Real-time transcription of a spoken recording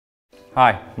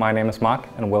Hi, my name is Mark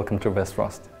and welcome to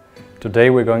Vestfrost. Today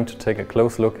we're going to take a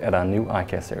close look at our new eye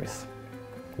care series.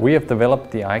 We have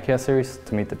developed the eye care series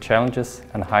to meet the challenges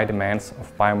and high demands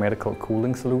of biomedical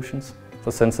cooling solutions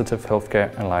for sensitive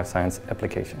healthcare and life science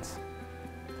applications.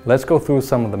 Let's go through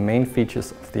some of the main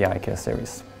features of the eye care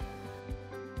series.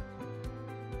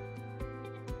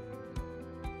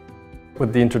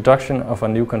 With the introduction of a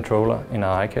new controller in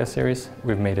our eye care series,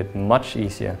 we've made it much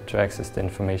easier to access the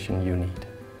information you need.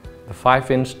 The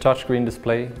 5-inch touchscreen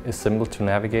display is simple to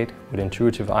navigate with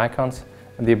intuitive icons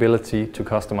and the ability to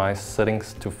customize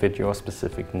settings to fit your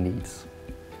specific needs.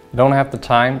 You don't have the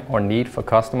time or need for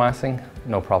customizing?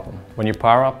 No problem. When you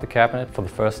power up the cabinet for the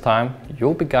first time,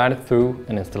 you'll be guided through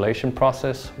an installation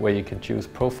process where you can choose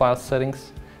profile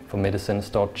settings for medicine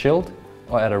stored chilled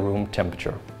or at a room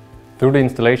temperature. Through the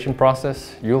installation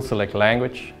process, you'll select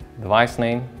language, device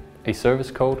name, a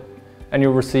service code, and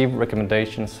you'll receive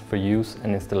recommendations for use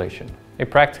and installation. A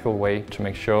practical way to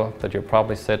make sure that you're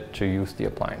properly set to use the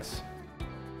appliance.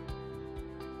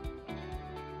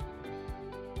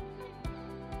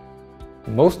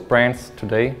 Most brands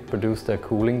today produce their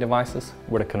cooling devices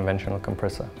with a conventional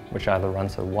compressor, which either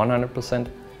runs at 100%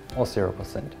 or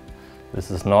 0%. This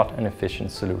is not an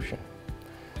efficient solution.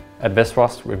 At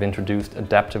Vestfrost, we've introduced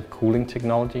adaptive cooling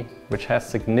technology, which has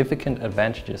significant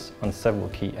advantages on several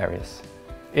key areas.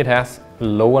 It has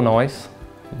lower noise,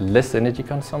 less energy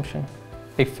consumption,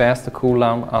 a faster cool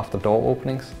down after door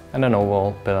openings, and an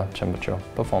overall better temperature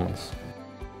performance.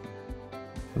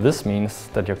 This means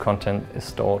that your content is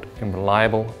stored in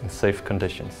reliable and safe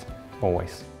conditions,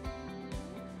 always.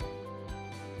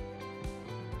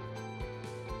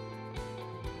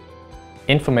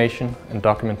 Information and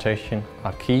documentation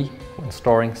are key when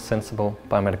storing sensible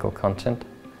biomedical content,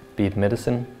 be it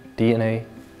medicine, DNA,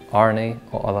 RNA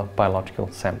or other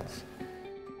biological samples.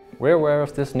 We're aware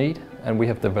of this need and we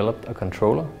have developed a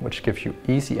controller which gives you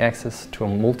easy access to a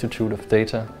multitude of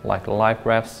data like live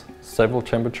graphs, several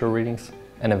temperature readings,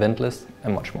 an event list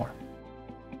and much more.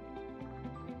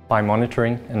 By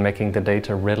monitoring and making the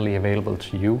data readily available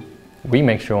to you, we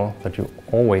make sure that you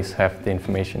always have the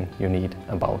information you need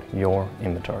about your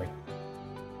inventory.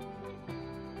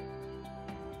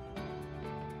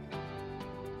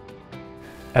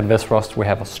 At Vestfrost, we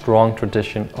have a strong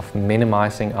tradition of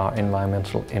minimizing our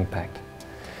environmental impact.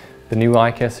 The new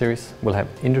eye care series will have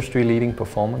industry-leading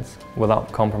performance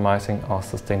without compromising our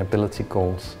sustainability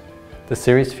goals. The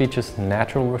series features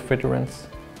natural refrigerants,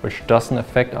 which doesn't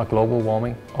affect our global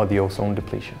warming or the ozone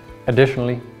depletion.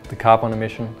 Additionally, the carbon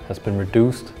emission has been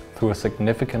reduced through a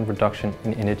significant reduction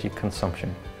in energy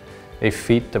consumption, a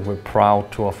feat that we're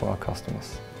proud to offer our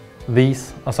customers.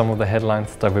 These are some of the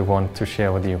headlines that we want to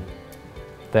share with you.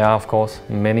 There are of course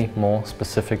many more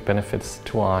specific benefits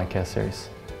to our eye care series.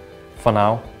 For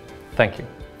now, thank you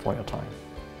for your time.